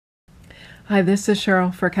Hi, this is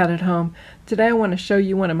Cheryl for Cut at Home. Today I want to show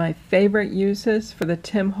you one of my favorite uses for the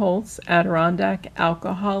Tim Holtz Adirondack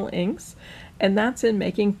alcohol inks, and that's in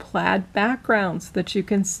making plaid backgrounds that you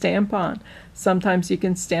can stamp on. Sometimes you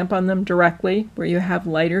can stamp on them directly where you have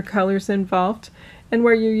lighter colors involved, and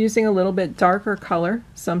where you're using a little bit darker color.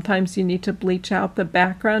 Sometimes you need to bleach out the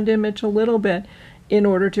background image a little bit in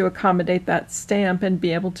order to accommodate that stamp and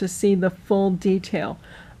be able to see the full detail.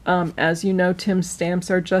 As you know, Tim's stamps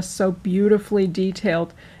are just so beautifully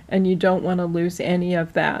detailed, and you don't want to lose any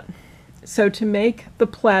of that. So to make the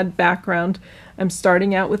plaid background, I'm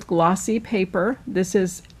starting out with glossy paper. This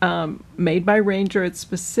is made by Ranger. It's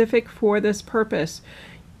specific for this purpose.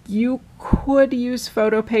 You could use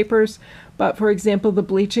photo papers, but for example, the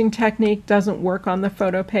bleaching technique doesn't work on the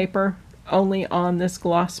photo paper, only on this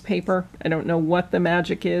gloss paper. I don't know what the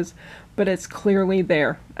magic is, but it's clearly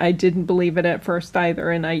there. I didn't believe it at first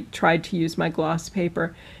either, and I tried to use my gloss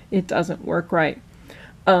paper. It doesn't work right.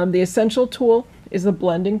 The essential tool is a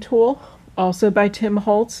blending tool, also by Tim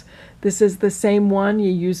Holtz. This is the same one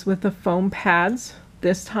you use with the foam pads.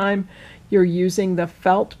 This time you're using the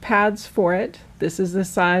felt pads for it. This is the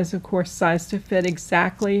size, of course, size to fit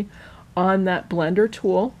exactly on that blender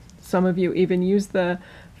tool. Some of you even use the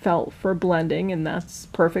felt for blending, and that's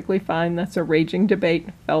perfectly fine. That's a raging debate,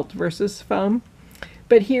 felt versus foam.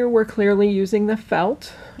 But here we're clearly using the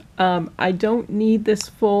felt. I don't need this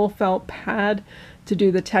full felt pad to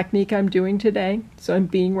do the technique I'm doing today, so I'm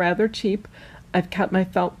being rather cheap. I've cut my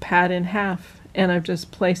felt pad in half, and I've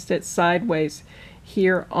just placed it sideways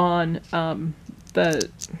here on the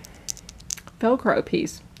Velcro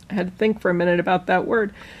piece. I had to think for a minute about that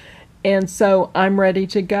word. And so I'm ready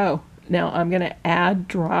to go. Now I'm going to add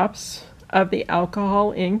drops of the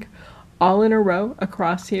alcohol ink all in a row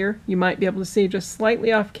across here. You might be able to see just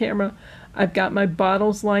slightly off camera. I've got my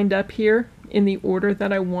bottles lined up here in the order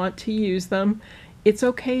that I want to use them. It's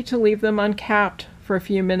okay to leave them uncapped for a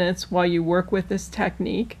few minutes while you work with this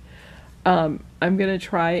technique. I'm going to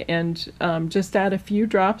try and just add a few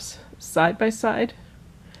drops side by side,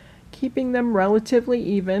 keeping them relatively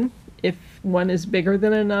even. If one is bigger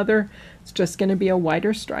than another, it's just going to be a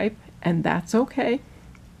wider stripe, and that's okay.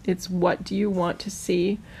 It's what do you want to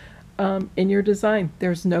see in your design.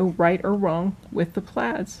 There's no right or wrong with the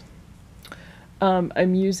plaids.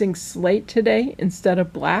 I'm using slate today instead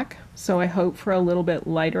of black, so I hope for a little bit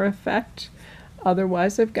lighter effect.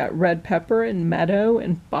 Otherwise, I've got red pepper and meadow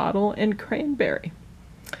and bottle and cranberry.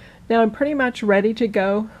 Now I'm pretty much ready to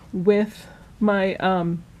go with my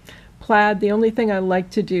plaid. The only thing I like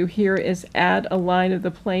to do here is add a line of the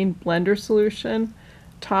plain blender solution,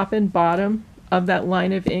 top and bottom of that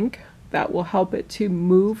line of ink. That will help it to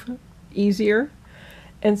move easier.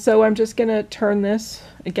 And so I'm just going to turn this.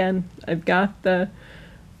 Again, I've got the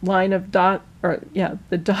line of the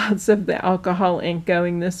dots of the alcohol ink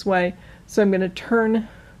going this way. So I'm going to turn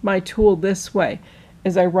my tool this way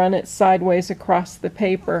as I run it sideways across the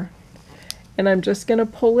paper. And I'm just going to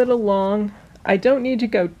pull it along. I don't need to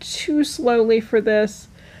go too slowly for this,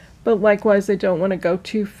 but likewise I don't want to go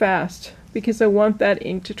too fast because I want that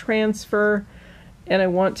ink to transfer and I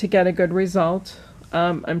want to get a good result.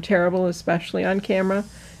 I'm terrible, especially on camera,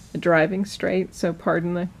 at driving straight, so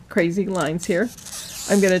pardon the crazy lines here.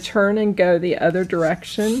 I'm going to turn and go the other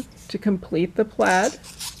direction to complete the plaid.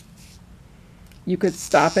 You could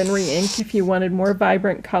stop and re-ink if you wanted more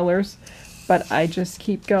vibrant colors, but I just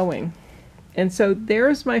keep going. And so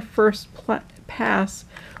there's my first pass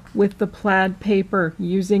with the plaid paper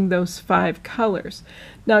using those 5 colors.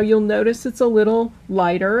 Now you'll notice it's a little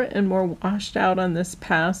lighter and more washed out on this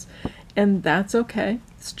pass, and that's okay.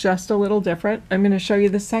 It's just a little different. I'm going to show you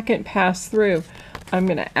the second pass through. I'm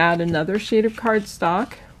going to add another sheet of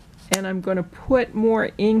cardstock, and I'm going to put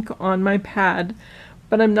more ink on my pad,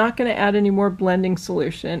 but I'm not going to add any more blending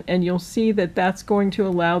solution, and you'll see that that's going to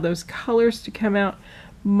allow those colors to come out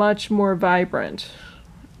much more vibrant.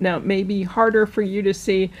 Now it may be harder for you to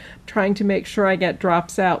see. I'm trying to make sure I get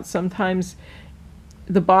drops out. Sometimes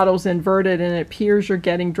the bottle's inverted and it appears you're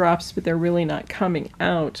getting drops, but they're really not coming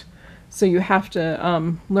out. So you have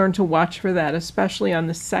to learn to watch for that, especially on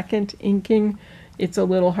the second inking. It's a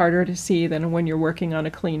little harder to see than when you're working on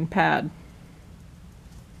a clean pad.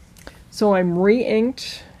 So I'm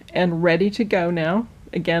re-inked and ready to go now.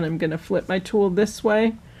 Again, I'm going to flip my tool this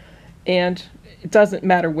way, and it doesn't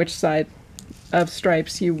matter which side of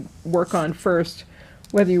stripes you work on first,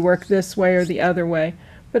 whether you work this way or the other way.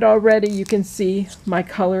 But already you can see my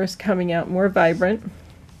color is coming out more vibrant.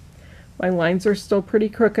 My lines are still pretty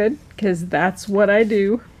crooked because that's what I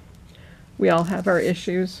do. We all have our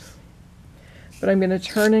issues. But I'm going to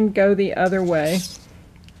turn and go the other way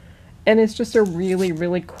And it's just a really,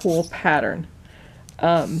 really cool pattern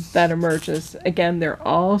that emerges. Again, they're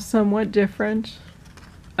all somewhat different.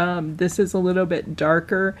 This is a little bit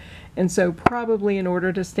darker, and so probably in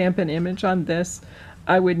order to stamp an image on this,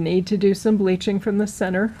 I would need to do some bleaching from the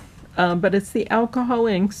center. But it's the alcohol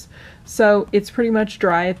inks, so it's pretty much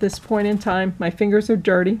dry at this point in time. My fingers are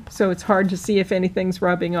dirty, so it's hard to see if anything's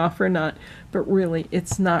rubbing off or not, but really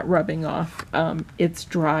it's not rubbing off. It's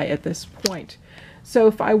dry at this point. So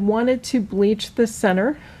if I wanted to bleach the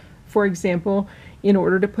center, for example, in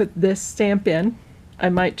order to put this stamp in, I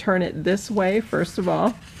might turn it this way first of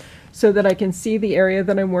all, so that I can see the area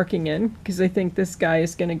that I'm working in, because I think this guy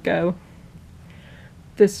is going to go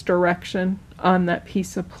this direction on that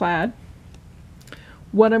piece of plaid.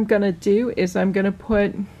 What I'm going to do is I'm going to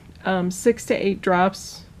put 6 to 8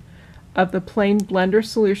 drops of the plain blender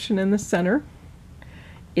solution in the center.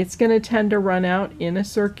 It's going to tend to run out in a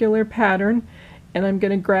circular pattern, and I'm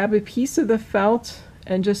going to grab a piece of the felt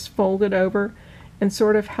and just fold it over and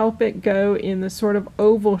sort of help it go in the sort of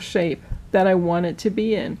oval shape that I want it to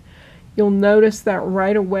be in. You'll notice that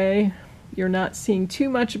right away you're not seeing too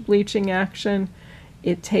much bleaching action.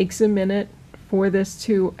 It takes a minute for this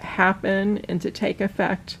to happen and to take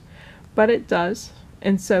effect, but it does.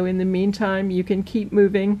 And so in the meantime, you can keep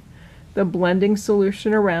moving the blending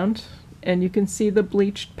solution around, and you can see the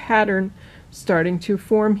bleached pattern starting to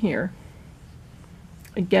form here.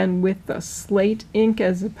 Again, with the slate ink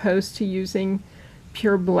as opposed to using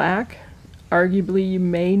pure black, arguably you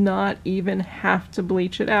may not even have to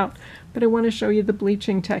bleach it out, but I want to show you the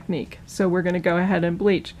bleaching technique, so we're going to go ahead and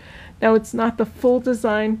bleach. Now, it's not the full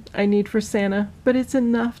design I need for Santa, but it's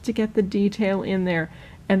enough to get the detail in there,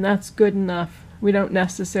 and that's good enough. We don't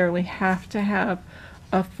necessarily have to have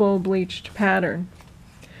a full bleached pattern.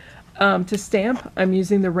 To stamp, I'm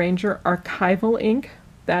using the Ranger Archival ink.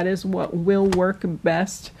 That is what will work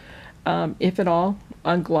best, if at all,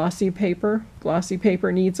 on glossy paper. Glossy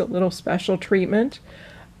paper needs a little special treatment.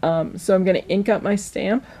 So I'm going to ink up my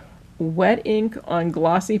stamp. Wet ink on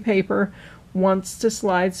glossy paper wants to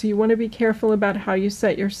slide, so you want to be careful about how you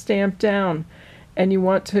set your stamp down, and you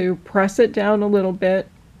want to press it down a little bit,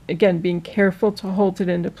 again being careful to hold it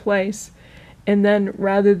into place, and then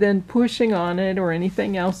rather than pushing on it or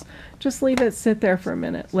anything else, just leave it sit there for a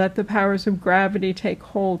minute. Let the powers of gravity take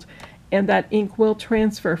hold, and that ink will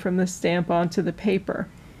transfer from the stamp onto the paper.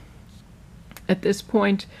 At this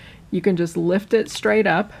point, you can just lift it straight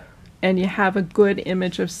up, and you have a good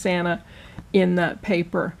image of Santa in that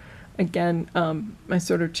paper. Again, I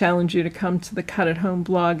sort of challenge you to come to the Cut at Home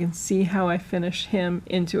blog and see how I finish him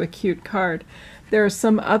into a cute card. There are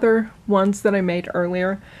some other ones that I made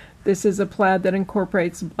earlier. This is a plaid that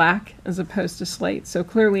incorporates black as opposed to slate, so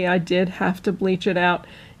clearly I did have to bleach it out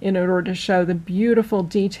in order to show the beautiful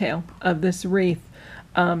detail of this wreath.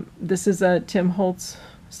 This is a Tim Holtz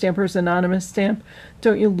Stampers Anonymous stamp.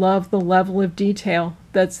 Don't you love the level of detail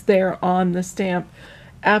that's there on the stamp?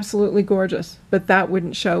 Absolutely gorgeous, but that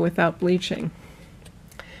wouldn't show without bleaching.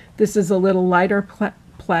 This is a little lighter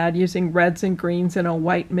plaid using reds and greens and a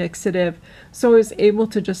white mixative, so I was able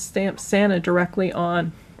to just stamp Santa directly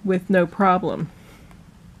on with no problem.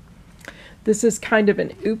 This is kind of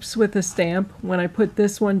an oops with a stamp. When I put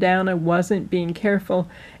this one down, I wasn't being careful,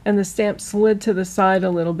 and the stamp slid to the side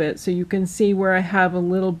a little bit, so you can see where I have a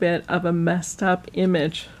little bit of a messed up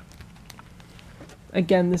image.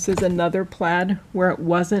 Again, this is another plaid where it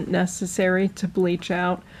wasn't necessary to bleach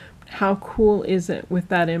out. How cool is it with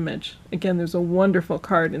that image? Again, there's a wonderful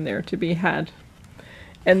card in there to be had.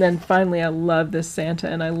 And then finally, I love this Santa,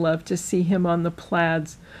 and I love to see him on the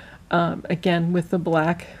plaids. Again, with the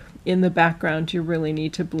black in the background, you really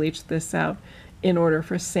need to bleach this out in order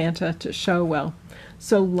for Santa to show well.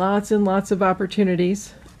 So lots and lots of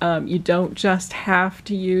opportunities. You don't just have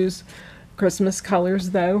to use Christmas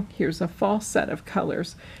colors though. Here's a fall set of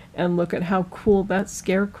colors, and look at how cool that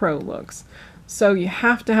scarecrow looks. So you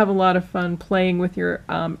have to have a lot of fun playing with your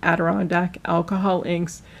Adirondack alcohol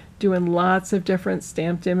inks, doing lots of different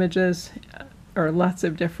stamped images or lots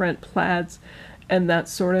of different plaids and that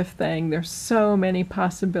sort of thing. There's so many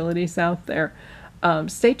possibilities out there.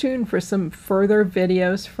 Stay tuned for some further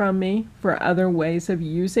videos from me for other ways of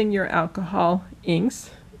using your alcohol inks.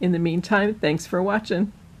 In the meantime, thanks for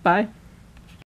watching. Bye.